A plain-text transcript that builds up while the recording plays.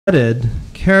added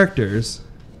characters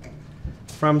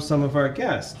from some of our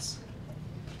guests.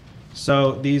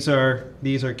 So these are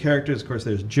characters. Of course,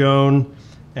 there's Joan,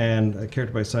 and a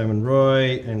character by Simon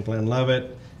Roy and Glenn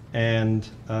Lovett, and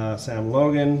Sam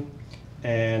Logan,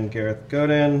 and Gareth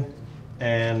Godin,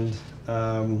 and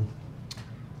I'm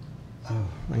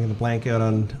going to blank out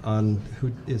on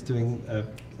who is doing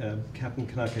Captain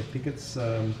Canuck. I think it's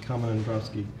Kalman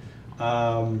Androwski.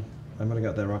 I might have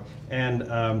got that wrong. And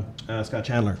Scott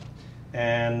Chandler.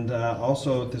 And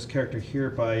also this character here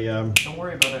by... Don't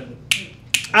worry about it.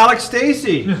 Alex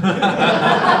Stacey!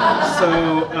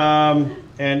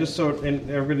 And just so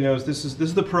everybody knows, this is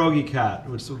the Pierogi Cat,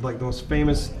 which is like the most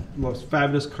famous, most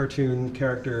fabulous cartoon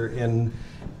character in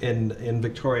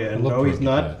Victoria. And no, he's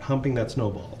not humping that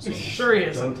snowball. So sure he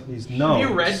isn't. No. Have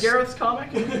you read Gareth's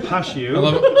comic? Hush you. I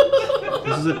love it.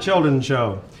 This is a children's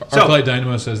show. Arclight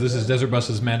Dynamo says this is Desert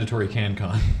Bus's mandatory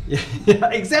CanCon. Yeah,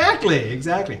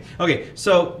 exactly. Okay,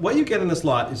 so what you get in this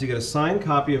lot is you get a signed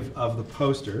copy of the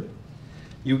poster.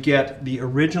 You get the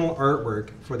original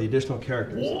artwork for the additional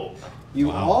characters. Whoa.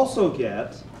 You also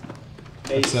get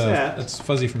a set. That's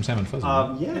Fuzzy from Sam and Fuzzy.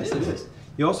 Yes, it is.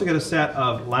 You also get a set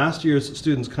of last year's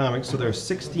students' comics. So there are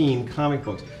 16 comic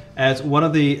books. As one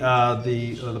of the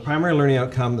primary learning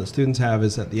outcome that students have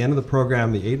is at the end of the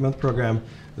program, the 8-month program,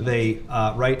 they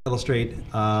write, illustrate,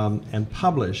 and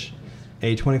publish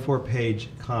a 24-page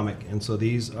comic. And so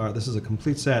this is a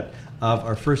complete set of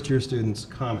our first-year students'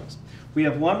 comics. We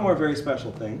have one more very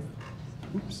special thing.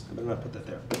 Oops, I better not put that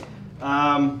there.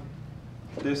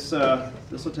 This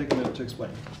will take a minute to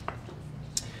explain.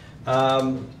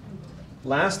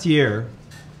 Last year,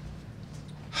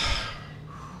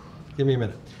 give me a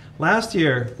minute. Last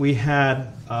year we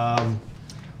had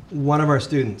one of our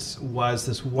students was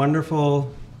this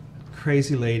wonderful,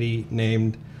 crazy lady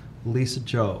named Lisa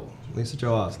Jo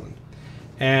Osland,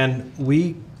 and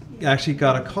we actually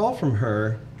got a call from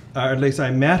her. Or at least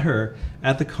I met her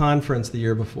at the conference the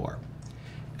year before.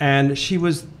 And she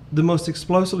was the most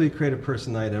explosively creative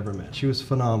person I had ever met. She was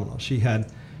phenomenal. She had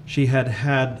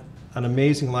had an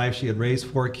amazing life. She had raised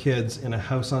 4 kids in a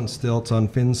house on stilts on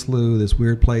Finslow, this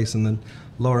weird place in the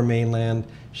lower mainland.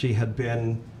 She had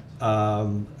been a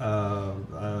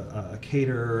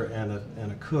caterer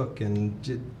and a cook and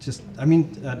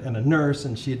and a nurse,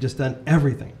 and she had just done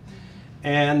everything.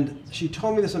 And she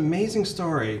told me this amazing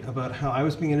story about how I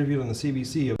was being interviewed on the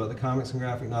CBC about the Comics and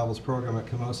Graphic Novels program at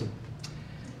Camosun.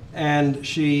 And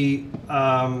she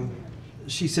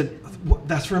said,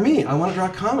 that's for me. I want to draw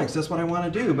comics. That's what I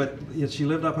want to do. But she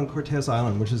lived up on Cortez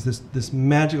Island, which is this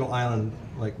magical island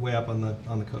like way up on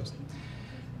the coast.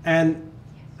 And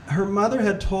her mother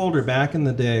had told her back in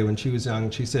the day when she was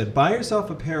young, she said, buy yourself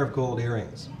a pair of gold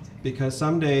earrings, because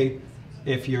someday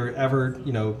if you're ever,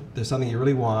 there's something you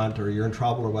really want or you're in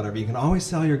trouble or whatever, you can always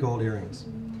sell your gold earrings.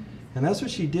 And that's what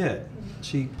she did.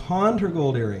 She pawned her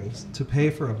gold earrings to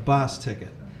pay for a bus ticket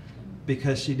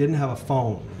because she didn't have a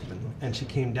phone. And she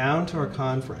came down to our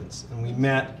conference and we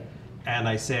met, and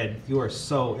I said, you are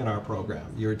so in our program.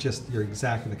 You're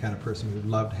exactly the kind of person we'd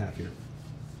love to have here.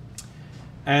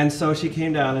 And so she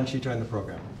came down and she joined the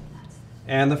program.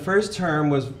 And the first term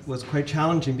was quite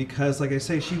challenging because, like I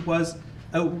say, she was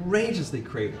outrageously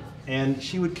creative, and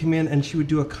she would come in and she would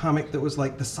do a comic that was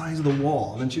like the size of the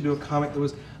wall, and then she'd do a comic that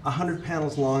was 100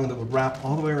 panels long that would wrap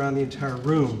all the way around the entire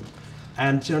room,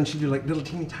 and she'd do like little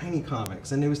teeny tiny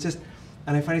comics, and it was just,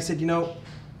 and I finally said,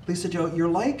 Lisa Jo, you're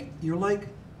like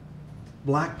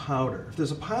black powder. If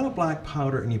there's a pile of black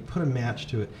powder and you put a match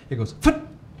to it, it goes foot.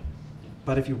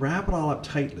 But if you wrap it all up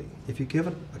tightly, if you give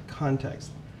it a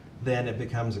context, then it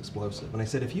becomes explosive. And I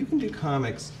said, if you can do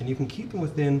comics and you can keep them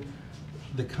within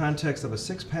the context of a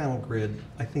 6-panel grid,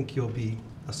 I think you'll be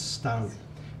astounded.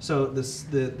 So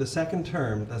the second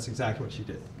term, that's exactly what she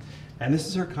did. And this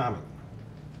is her comic.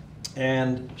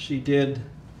 And she did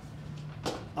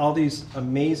all these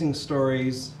amazing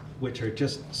stories, which are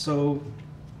just so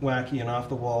wacky and off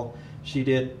the wall. She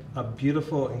did a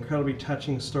beautiful, incredibly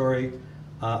touching story,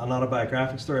 an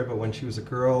autobiographic story about when she was a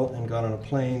girl and got on a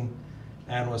plane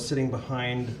and was sitting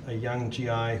behind a young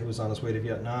GI who was on his way to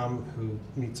Vietnam, who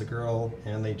meets a girl,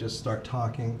 and they just start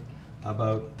talking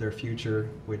about their future,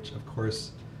 which of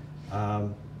course,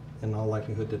 in all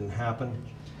likelihood, didn't happen.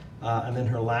 And then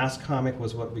her last comic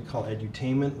was what we call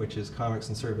edutainment, which is comics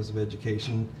in service of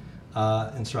education,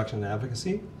 instruction, and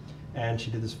advocacy. And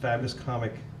she did this fabulous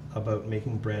comic about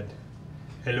making bread.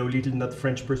 Hello, little nut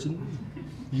French person.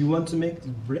 You want to make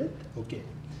bread? Okay.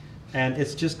 And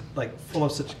it's just like full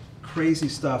of such crazy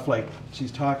stuff. Like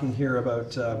she's talking here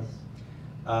about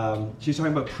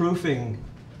proofing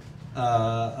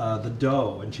the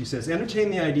dough, and she says,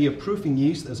 entertain the idea of proofing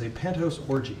yeast as a penthouse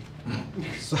orgy.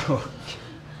 So,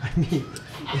 I mean,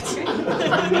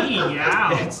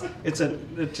 it's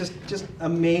just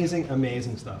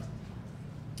amazing stuff.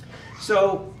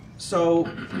 So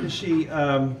she,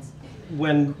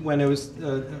 when it was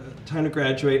time to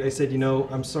graduate, I said, you know,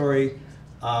 I'm sorry.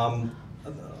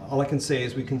 All I can say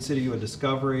is we consider you a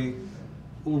discovery.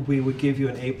 We would give you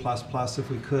an A++ if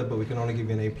we could, but we can only give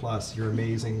you an A+. You're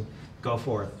amazing. Go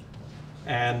forth.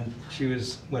 And she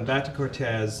went back to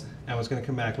Cortez and was going to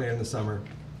come back later in the summer.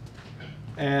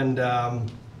 And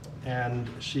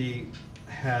she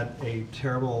had a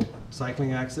terrible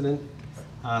cycling accident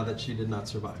that she did not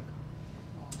survive.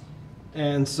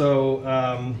 And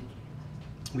so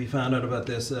we found out about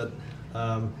this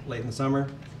late in the summer.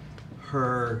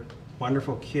 Her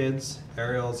wonderful kids,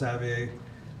 Ariel, Xavier,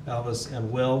 Elvis,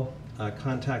 and Will,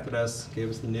 contacted us, gave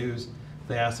us the news.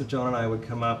 They asked if Joan and I would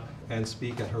come up and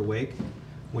speak at her wake,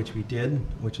 which we did,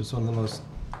 which was one of the most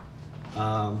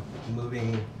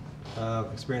moving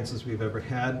experiences we've ever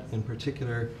had. In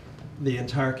particular, the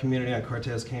entire community on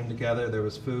Cortez came together. There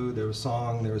was food, there was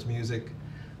song, there was music.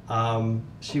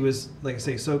 She was, like I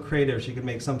say, so creative. She could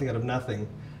make something out of nothing.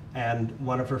 And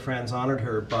one of her friends honored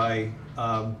her by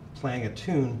playing a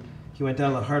tune. He went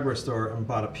down to the hardware store and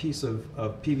bought a piece of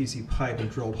PVC pipe and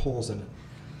drilled holes in it.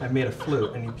 I made a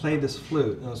flute, and he played this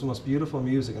flute, and it was the most beautiful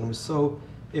music, and it was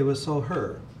so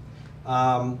her.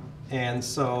 And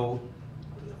so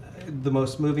the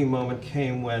most moving moment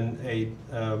came when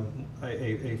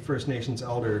a First Nations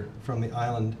elder from the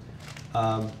island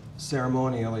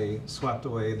ceremonially swept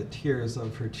away the tears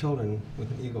of her children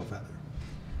with an eagle feather.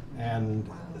 And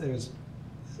it was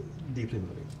deeply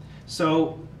moving.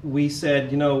 So we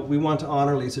said, you know, we want to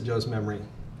honor Lisa Jo's memory,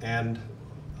 and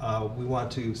we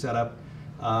want to set up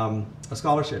a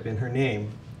scholarship in her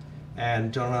name.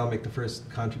 And Joan and I will make the first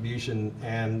contribution,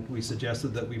 and we suggested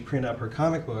that we print up her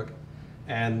comic book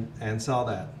and sell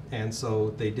that. And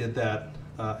so they did that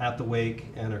at the wake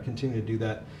and are continuing to do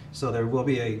that. So there will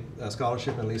be a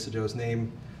scholarship in Lisa Jo's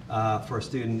name for a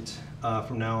student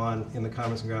from now on in the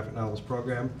Comics and Graphic Novels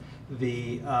program.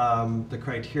 The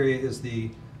criteria is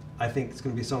I think it's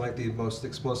going to be something like the most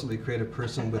explosively creative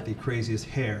person with the craziest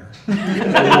hair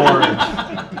award.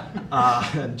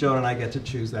 And Joan and I get to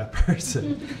choose that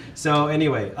person. So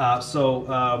anyway,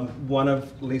 one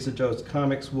of Lisa Jo's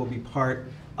comics will be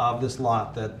part of this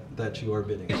lot that you are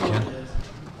bidding.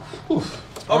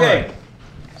 Okay, Right.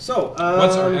 so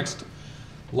What's our next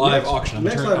live auction? I'm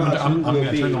next gonna live auction I'm will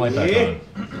gonna turn the light back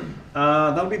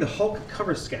on. that'll be the Hulk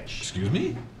cover sketch. Excuse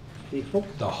me? The Hulk.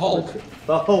 The Hulk?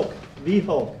 The Hulk. The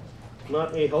Hulk.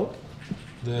 Not a Hulk.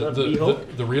 Not the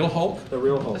Hulk. The real Hulk? The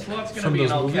real Hulk. This lot's going to From be in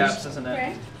those all movies? caps, isn't it?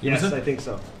 Okay. Yes, Is it? I think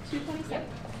so. 227.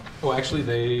 Oh, actually,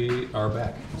 they are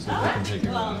back, so they can take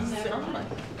care Well, of that. never mind.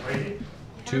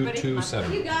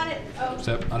 227. You got it. Oh.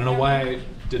 I don't know why I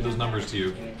did those numbers to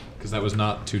you, because that was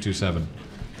not 227,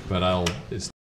 but it's